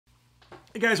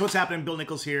Hey guys, what's happening? Bill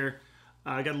Nichols here.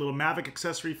 I got a little Mavic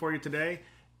accessory for you today,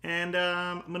 and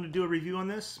I'm going to do a review on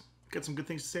this. Got some good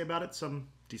things to say about it, some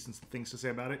decent things to say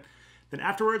about it. Then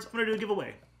afterwards, I'm going to do a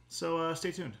giveaway. So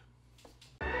stay tuned.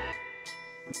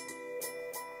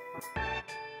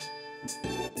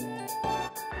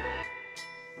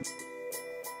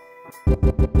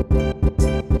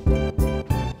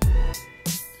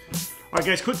 Alright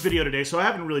guys, quick video today. So I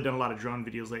haven't really done a lot of drone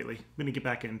videos lately. I'm going to get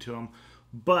back into them.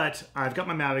 But I've got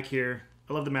my Mavic here.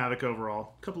 I love the Mavic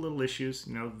overall. A couple little issues,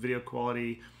 you know, video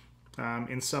quality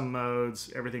in some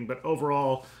modes, everything. But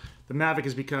overall, the Mavic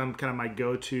has become kind of my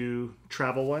go-to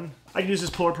travel one. I can use this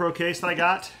Polar Pro case that I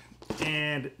got.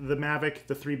 And the Mavic,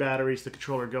 the 3 batteries, the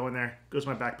controller go in there. Goes in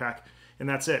my backpack. And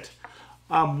that's it.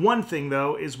 One thing,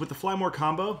 though, is with the Fly More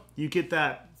combo, you get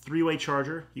that 3-way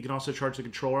charger. You can also charge the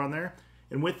controller on there.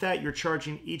 And with that, you're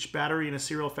charging each battery in a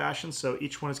serial fashion, so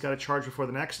each one has got to charge before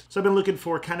the next. So I've been looking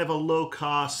for kind of a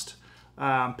low-cost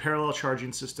parallel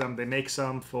charging system. They make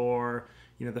some for,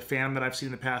 you know, the Phantom that I've seen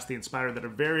in the past, the Inspire, that are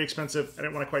very expensive. I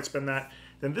didn't want to quite spend that.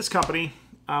 Then this company,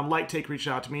 Lightake, reached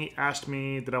out to me, asked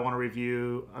me that I want to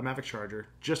review a Mavic charger,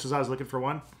 just as I was looking for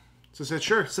one. So I said,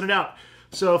 sure, send it out.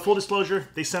 So full disclosure,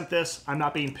 they sent this. I'm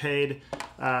not being paid.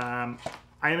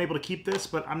 I am able to keep this,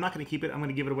 but I'm not going to keep it. I'm going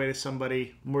to give it away to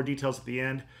somebody. More details at the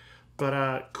end.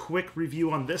 But quick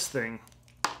review on this thing.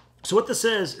 So what this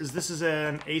is this is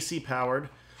an AC-powered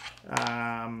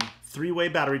 3-way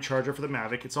battery charger for the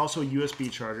Mavic. It's also a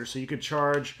USB charger, so you could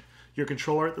charge your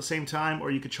controller at the same time, or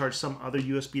you could charge some other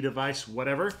USB device,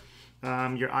 whatever,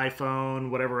 your iPhone,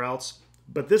 whatever else.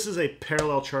 But this is a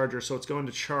parallel charger, so it's going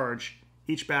to charge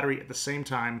each battery at the same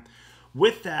time.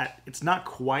 With that, it's not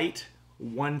quite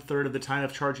 1/3 of the time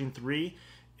of charging 3.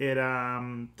 It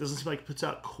doesn't seem like it puts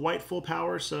out quite full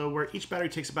power, so where each battery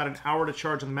takes about an hour to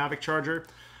charge on the Mavic charger,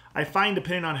 I find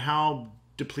depending on how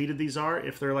depleted these are,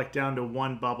 if they're like down to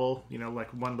 1 bubble, you know,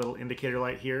 like one little indicator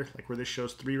light here, like where this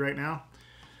shows 3 right now,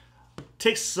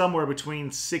 takes somewhere between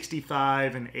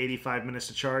 65 and 85 minutes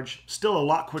to charge. Still a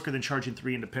lot quicker than charging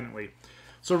 3 independently.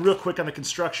 So real quick on the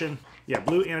construction, yeah,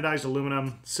 blue anodized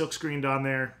aluminum, silk screened on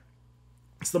there.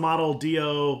 It's the model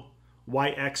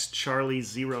DOYX Charlie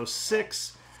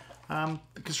 06. The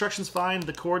construction's fine.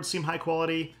 The cords seem high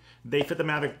quality. They fit the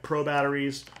Mavic Pro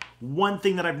batteries. One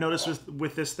thing that I've noticed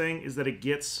with this thing is that it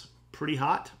gets pretty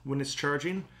hot when it's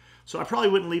charging. So I probably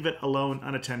wouldn't leave it alone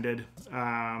unattended,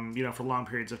 you know, for long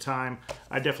periods of time.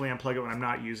 I definitely unplug it when I'm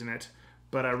not using it.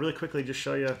 But really quickly just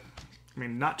show you, I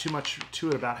mean, not too much to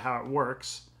it about how it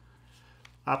works.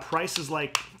 Price is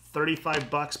like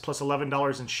 $35 plus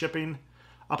 $11 in shipping.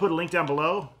 I'll put a link down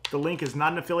below. The link is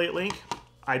not an affiliate link.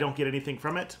 I don't get anything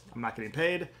from it. I'm not getting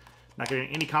paid. Not getting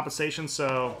any compensation,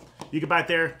 so you can buy it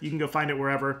there. You can go find it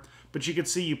wherever. But you can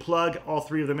see you plug all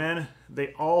 3 of them in.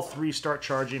 They all 3 start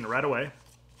charging right away.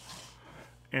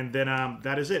 And then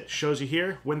that is it. Shows you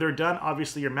here. When they're done,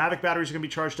 obviously your Mavic batteries are going to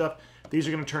be charged up. These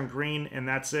are going to turn green, and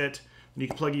that's it. And you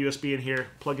can plug a USB in here,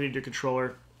 plug it into your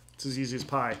controller. It's as easy as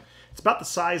pie. It's about the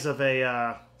size of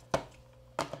a...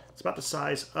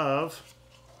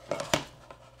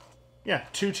 yeah,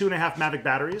 2.5 Mavic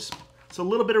batteries. It's a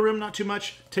little bit of room, not too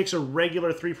much. Takes a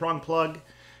regular 3-prong plug,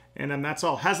 and that's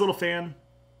all. Has a little fan.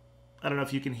 I don't know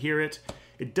if you can hear it.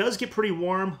 It does get pretty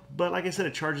warm, but like I said,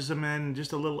 it charges them in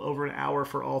just a little over an hour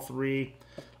for all 3.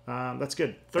 That's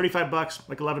good. $35,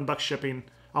 like $11 shipping.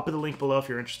 I'll put the link below if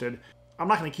you're interested. I'm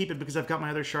not going to keep it because I've got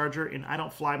my other charger, and I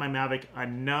don't fly my Mavic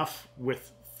enough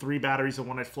with 3 batteries and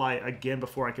want to fly again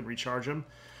before I can recharge them.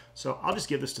 So I'll just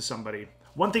give this to somebody.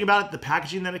 One thing about it, the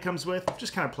packaging that it comes with,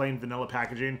 just kind of plain vanilla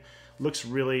packaging. Looks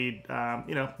really,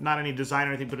 you know, not any design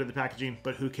or anything put in the packaging,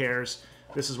 but who cares?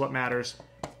 This is what matters.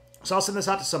 So I'll send this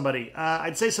out to somebody.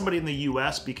 I'd say somebody in the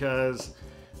US because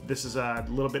this is a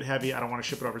little bit heavy. I don't want to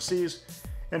ship it overseas.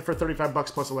 And for $35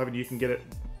 plus 11, you can get it.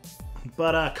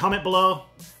 But comment below,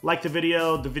 like the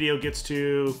video. The video gets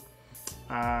to,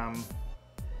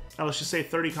 let's just say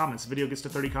 30 comments. The video gets to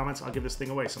 30 comments. I'll give this thing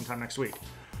away sometime next week.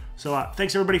 So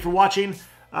thanks everybody for watching.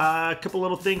 A couple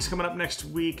little things coming up next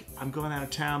week. I'm going out of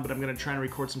town, but I'm going to try and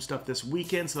record some stuff this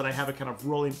weekend so that I have it kind of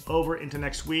rolling over into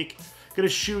next week. Going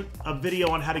to shoot a video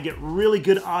on how to get really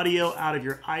good audio out of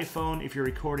your iPhone if you're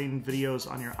recording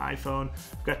videos on your iPhone.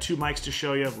 I've got 2 mics to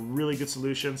show you, really good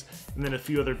solutions, and then a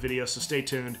few other videos, so stay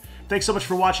tuned. Thanks so much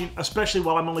for watching, especially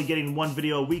while I'm only getting 1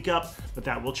 video a week up, but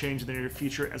that will change in the near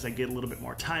future as I get a little bit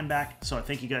more time back. So I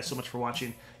thank you guys so much for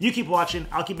watching. You keep watching,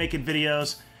 I'll keep making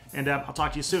videos. And I'll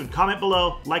talk to you soon. Comment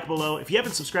below, like below. If you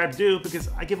haven't subscribed, do, because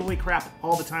I give away crap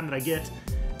all the time that I get.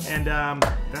 And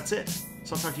that's it.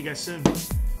 So I'll talk to you guys soon.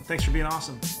 Thanks for being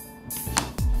awesome.